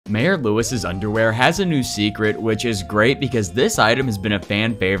Mayor Lewis's underwear has a new secret, which is great because this item has been a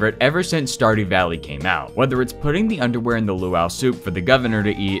fan favorite ever since Stardew Valley came out. Whether it's putting the underwear in the luau soup for the governor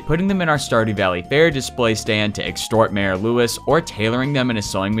to eat, putting them in our Stardew Valley fair display stand to extort Mayor Lewis, or tailoring them in a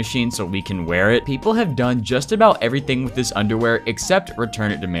sewing machine so we can wear it, people have done just about everything with this underwear except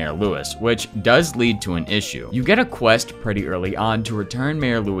return it to Mayor Lewis, which does lead to an issue. You get a quest pretty early on to return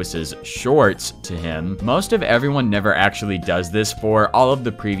Mayor Lewis's shorts to him. Most of everyone never actually does this for all of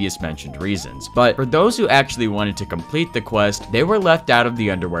the previous mentioned reasons, but for those who actually wanted to complete the quest, they were left out of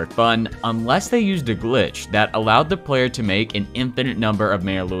the underwear fun unless they used a glitch that allowed the player to make an infinite number of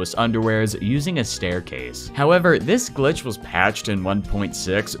Mayor Lewis underwears using a staircase. However, this glitch was patched in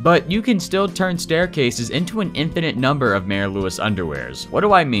 1.6, but you can still turn staircases into an infinite number of Mayor Lewis underwears. What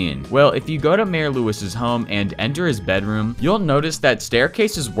do I mean? Well, if you go to Mayor Lewis's home and enter his bedroom, you'll notice that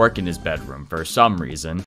staircases work in his bedroom for some reason.